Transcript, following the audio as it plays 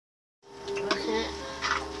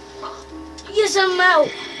this, I'm out.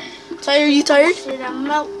 Are you tired? Shit, I'm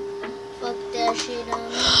out. Fuck that shit,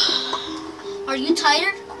 I'm out. Are you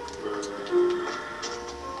tired?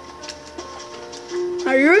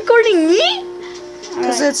 Are you recording me?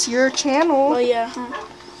 Because it's your channel. Oh yeah, huh?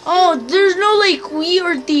 Oh, there's no like we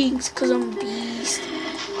or things, cause I'm beast.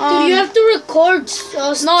 Dude, you have to record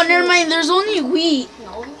us. No, never mind. There's only wheat.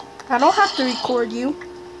 No. I don't have to record you.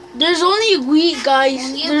 There's only wheat, guys.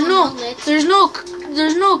 Only There's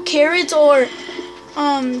no carrots or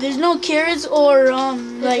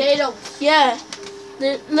like Potato. yeah.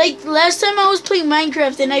 Like last time I was playing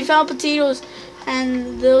Minecraft and I found potatoes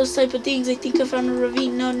and those type of things. I think I found a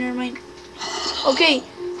ravine. No, never mind. Okay,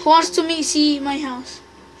 who wants to see my house?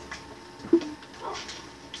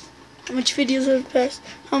 How much videos have passed?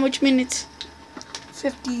 How much minutes?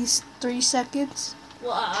 53 seconds.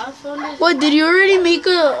 Well, I found it. What, did you already make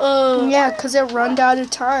a Yeah, because it runned out of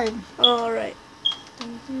time. Oh, alright.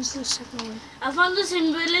 Here's the second one. I found this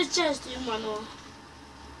in village chest, Manuel.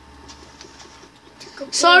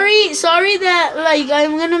 Sorry that like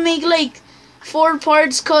I'm gonna make like 4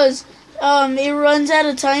 parts cause it runs out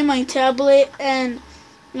of time my tablet and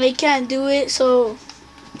I can't do it so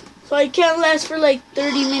I can't last for like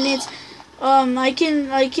 30 minutes. I can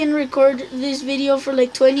record this video for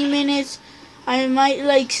like 20 minutes. I might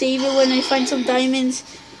like save it when I find some diamonds.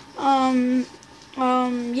 Yeah.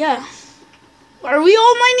 Are we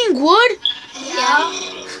all mining wood? Yeah.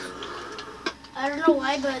 I don't know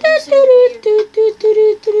why, but give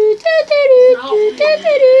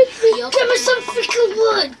me some freaking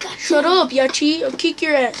wood. God. Shut up, Yachi. I'll kick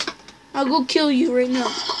your ass. I'll go kill you right now.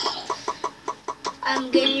 I'm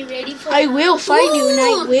getting ready for I will find you and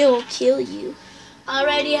I will kill you. I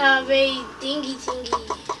already have a thingy.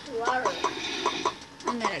 Water.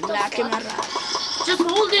 I'm gonna black him around. Just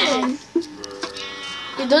hold it.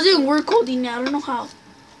 It doesn't work holding it. I don't know how.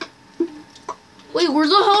 Wait, where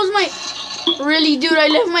the hell is my... Really, dude, I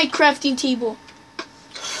left my crafting table.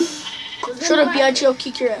 Shut up, Yachi. I'll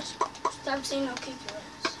kick your ass. Stop saying I'll kick your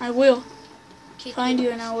ass. I will. Kick Find your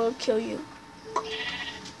you and I will kill you.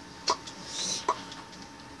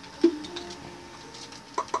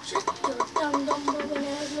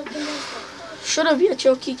 Shut up, Yachi.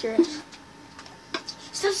 I'll kick your ass.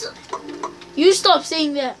 Stop. You stop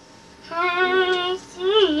saying that.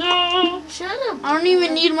 Shut up. I don't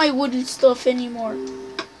even need my wooden stuff anymore.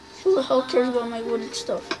 Who the hell cares about my wooden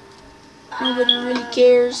stuff? Nobody really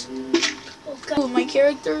cares. Okay. Ooh, my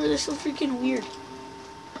character is so freaking weird.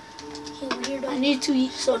 I need to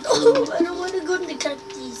eat some food. I don't want to go to the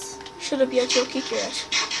cactus. Shut up, Yachi. I'll kick your ass.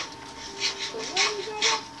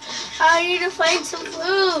 I need to find some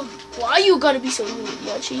food. Why you gotta be so rude,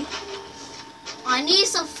 Yachi? I need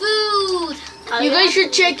some food. You guys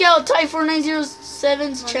should check out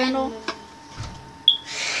Ty4907's channel.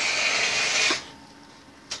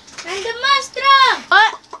 And the master.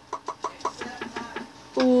 What?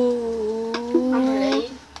 Ooh. I'm ready.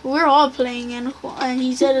 We're all playing and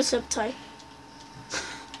he said except Ty.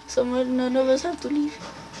 So none of us have to leave.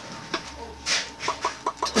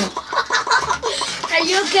 Are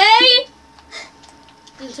you okay?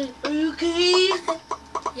 Are you okay?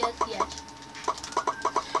 Yes.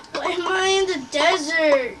 Why am I in the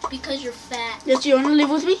desert? Because you're fat. Yes, you wanna live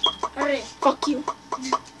with me? Alright. Fuck you.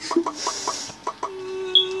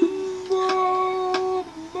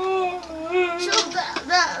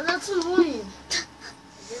 That's annoying.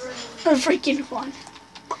 A freaking one.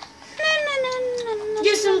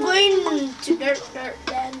 Yes, I'm going to dirt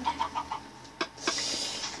land.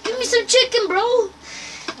 Give me some chicken, bro.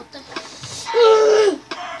 What the hell?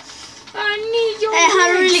 I need your I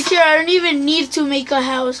don't really legs. care. I don't even need to make a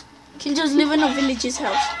house. I can just live in a villager's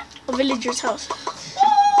house. A villager's house.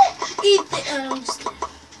 Eat it. I'm just kidding.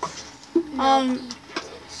 What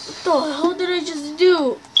the hell did I just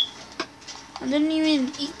do? I didn't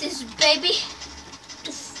even... Eat this, baby.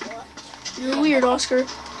 The fuck? You're weird, Oscar.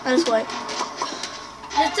 That's why.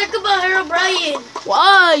 Let's talk about Herobrine.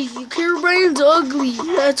 Why? Herobrine's ugly.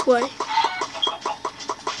 That's why.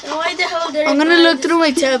 And why the hell did I'm gonna look through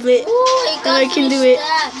my tablet. Ooh, I got I can do three it.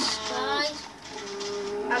 stacks, guys.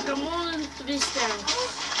 I got more than 3 stacks.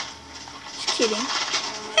 Just kidding.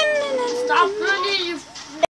 Stop running, you